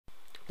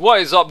What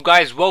is up,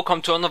 guys?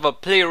 Welcome to another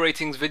player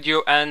ratings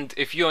video. And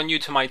if you're new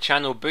to my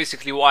channel,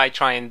 basically what I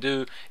try and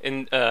do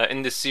in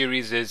this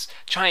series is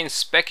try and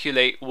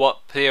speculate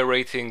what player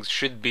ratings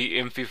should be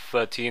in FIFA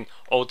 13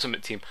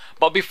 Ultimate Team.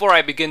 But before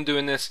I begin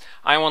doing this,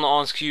 I want to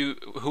ask you,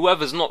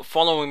 whoever's not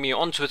following me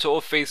on Twitter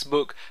or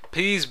Facebook,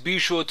 please be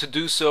sure to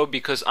do so,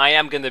 because I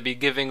am going to be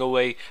giving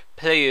away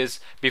players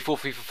before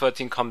FIFA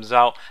 13 comes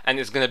out, and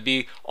it's going to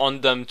be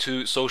on them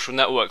two social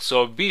networks.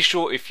 So be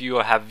sure, if you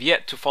have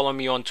yet to follow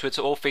me on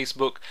Twitter or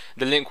Facebook,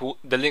 the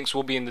links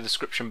will be in the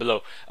description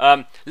below.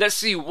 Let's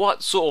see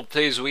what sort of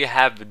players we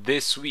have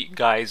this week,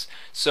 guys.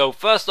 So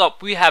first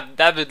up, we have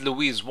David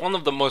Luiz, one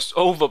of the most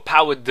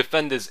overpowered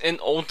defenders in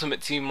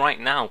Ultimate Team right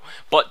now,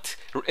 but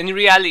in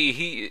reality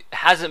he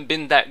hasn't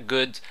been that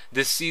good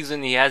this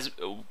season. He has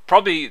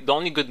probably the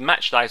only good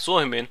match that I saw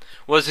him in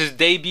was his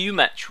debut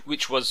match,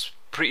 which was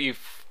pretty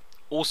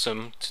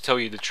awesome, to tell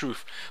you the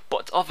truth.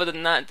 But other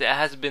than that, there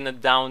has been a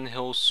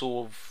downhill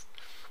sort of,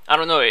 I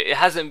don't know, it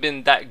hasn't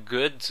been that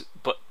good.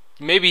 But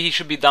maybe he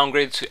should be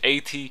downgraded to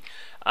 80.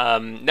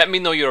 Let me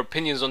know your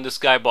opinions on this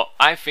guy, but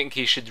I think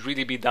he should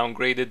really be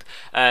downgraded.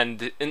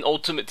 And in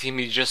Ultimate Team,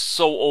 he's just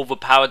so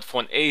overpowered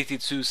for an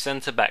 82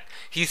 centre back.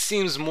 He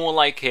seems more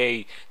like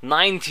a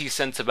 90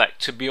 centre back,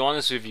 to be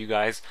honest with you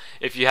guys.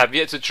 If you have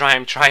yet to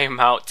try him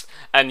out,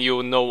 and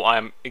you'll know what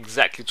I'm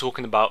exactly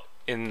talking about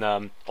in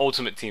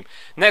Ultimate Team.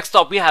 Next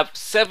up, we have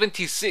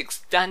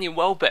 76 Danny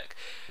Welbeck.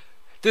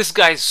 This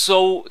guy's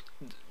so,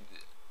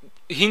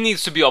 he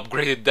needs to be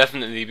upgraded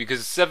definitely,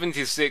 because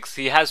 76,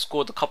 he has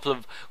scored a couple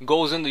of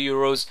goals in the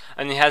Euros,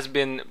 and he has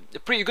been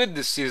pretty good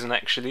this season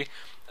actually.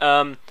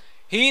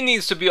 He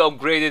needs to be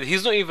upgraded.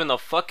 He's not even a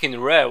fucking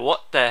rare.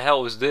 What the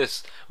hell is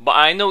this? But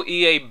I know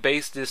EA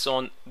based this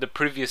on the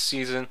previous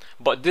season,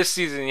 but this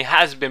season he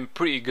has been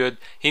pretty good.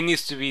 He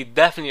needs to be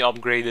definitely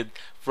upgraded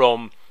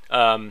from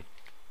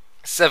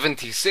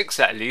 76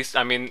 at least.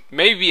 I mean,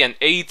 maybe an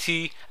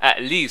 80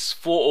 at least,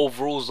 4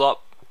 overalls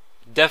up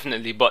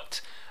definitely, but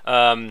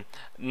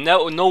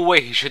no way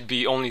he should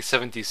be only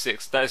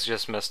 76. That's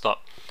just messed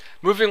up.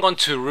 Moving on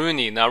to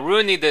Rooney. Now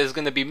Rooney, there's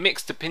going to be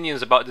mixed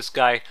opinions about this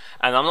guy,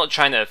 and I'm not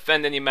trying to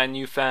offend any Man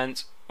U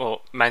fans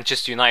or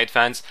Manchester United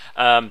fans,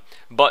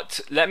 but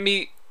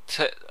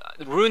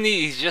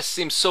Rooney, he just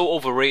seems so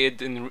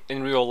overrated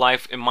in real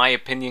life, in my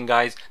opinion,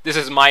 guys. This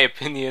is my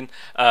opinion.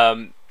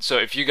 So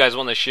if you guys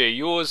want to share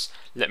yours,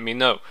 let me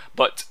know.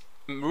 But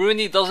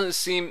Rooney doesn't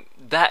seem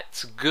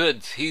that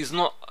good. He's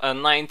not a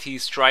 90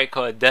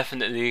 striker,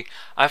 definitely.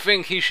 I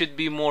think he should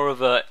be more of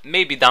a,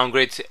 maybe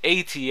downgrade to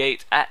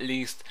 88 at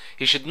least.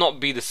 He should not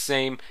be the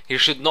same. He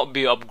should not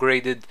be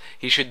upgraded.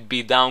 He should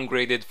be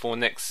downgraded for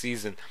next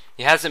season.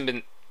 He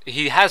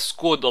has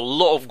scored a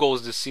lot of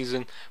goals this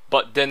season,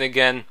 but then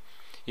again,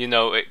 you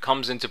know, it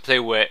comes into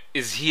play where,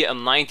 is he a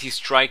 90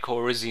 striker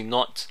or is he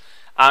not?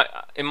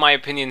 In my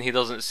opinion, he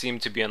doesn't seem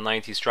to be a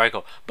 90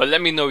 striker. But let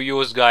me know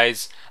yours,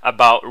 guys,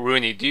 about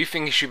Rooney. Do you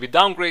think he should be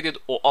downgraded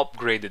or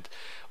upgraded,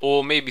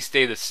 or maybe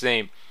stay the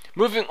same?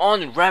 Moving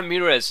on,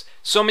 Ramirez.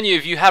 So many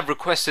of you have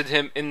requested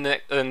him in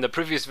the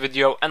previous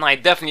video, and I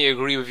definitely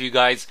agree with you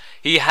guys.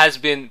 He has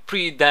been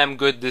pretty damn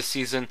good this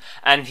season,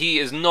 and he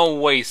is no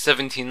way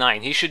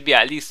 79. He should be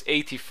at least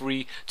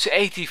 83 to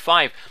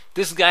 85.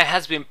 This guy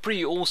has been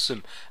pretty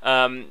awesome.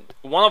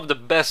 One of the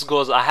best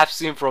goals I have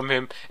seen from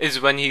him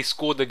is when he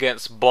scored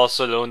against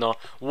Barcelona.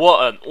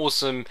 What an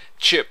awesome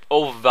chip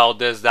over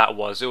Valdez that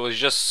was. It was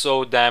just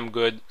so damn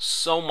good.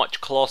 So much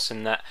class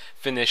in that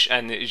finish,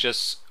 and it's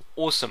just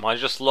awesome. I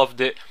just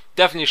loved it.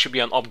 Definitely should be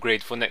an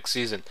upgrade for next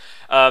season.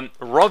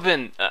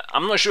 Robin,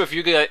 I'm not sure if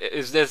you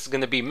guys, there's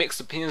going to be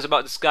mixed opinions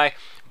about this guy,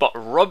 but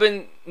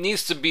Robin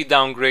needs to be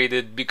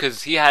downgraded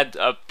because he had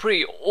a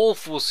pretty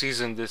awful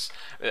season this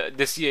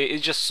year.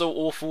 It's just so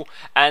awful,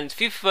 and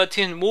FIFA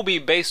 13 will be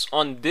based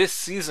on this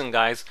season,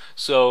 guys,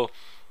 so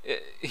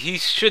he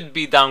should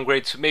be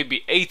downgraded to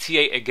maybe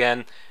 88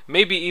 again,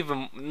 maybe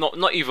even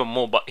not even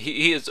more. But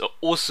he is an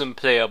awesome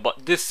player,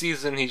 but this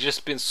season he's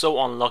just been so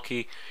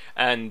unlucky,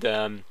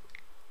 and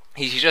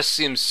he just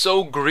seems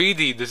so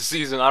greedy this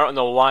season. I don't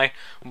know why,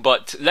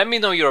 but let me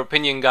know your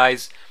opinion,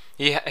 guys.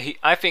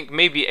 I think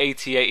maybe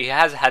 88. He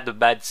has had a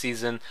bad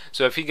season,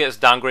 so if he gets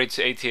downgraded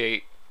to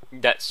 88,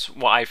 that's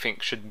what I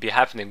think should be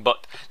happening.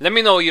 But let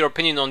me know your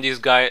opinion on these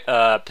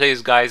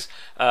players, guys.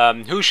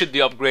 Who should be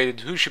upgraded,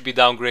 who should be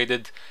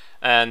downgraded,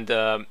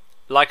 and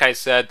like I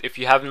said, if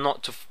you have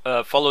not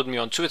followed me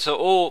on Twitter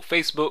or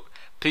Facebook,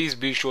 please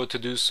be sure to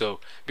do so,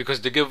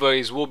 because the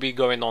giveaways will be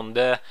going on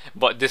there,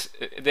 but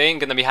they ain't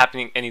gonna be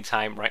happening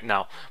anytime right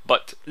now.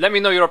 But let me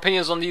know your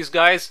opinions on these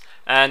guys,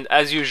 and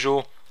as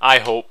usual, I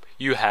hope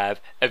you have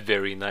a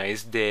very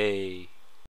nice day.